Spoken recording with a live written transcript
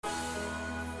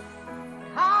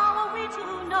to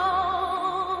know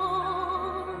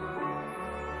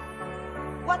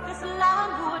what this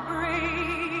land would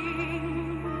bring?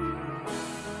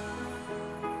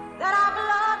 That our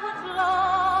blood would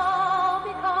flow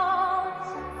because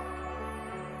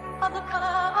of the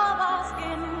color of our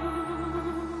skin.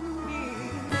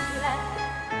 Black,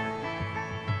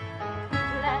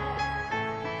 black,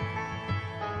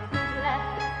 black, black,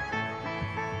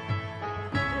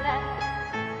 black,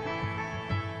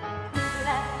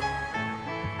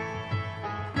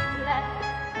 black,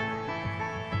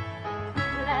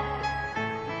 black,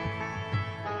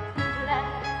 black.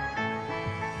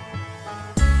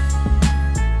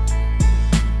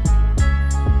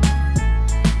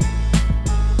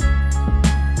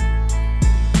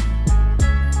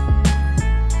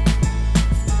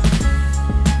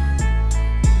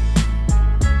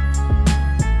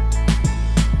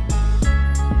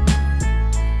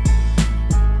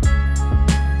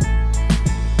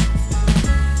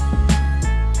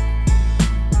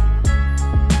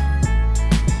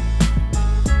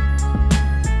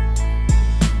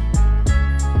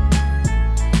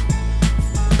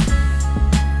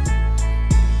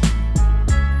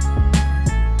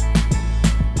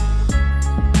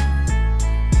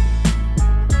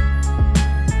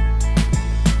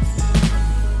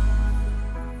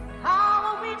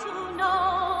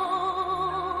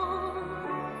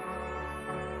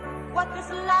 What this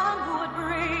land would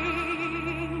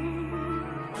bring,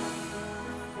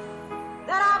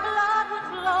 that our blood would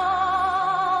flow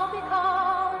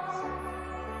because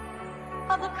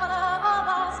of the color of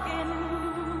our skin.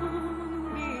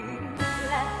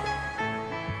 Black,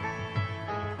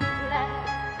 black,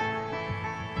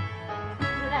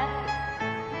 black, black,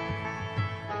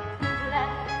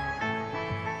 black,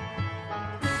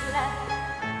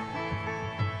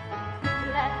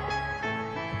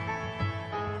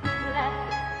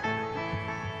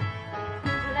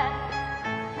 black.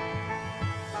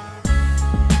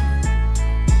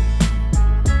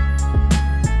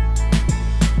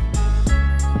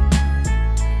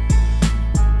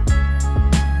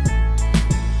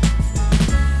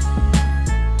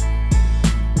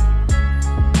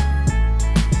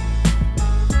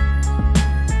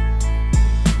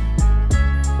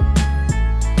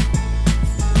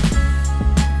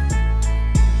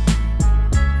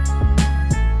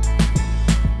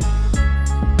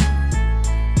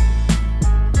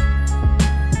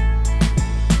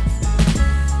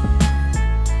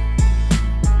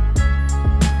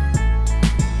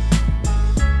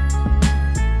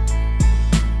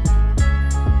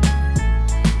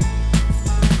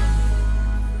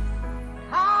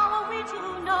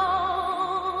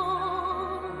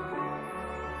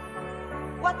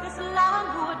 What this land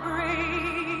would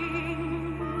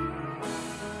bring,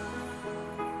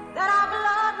 that our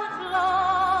blood would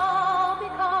flow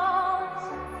because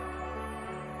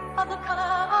of the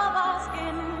color of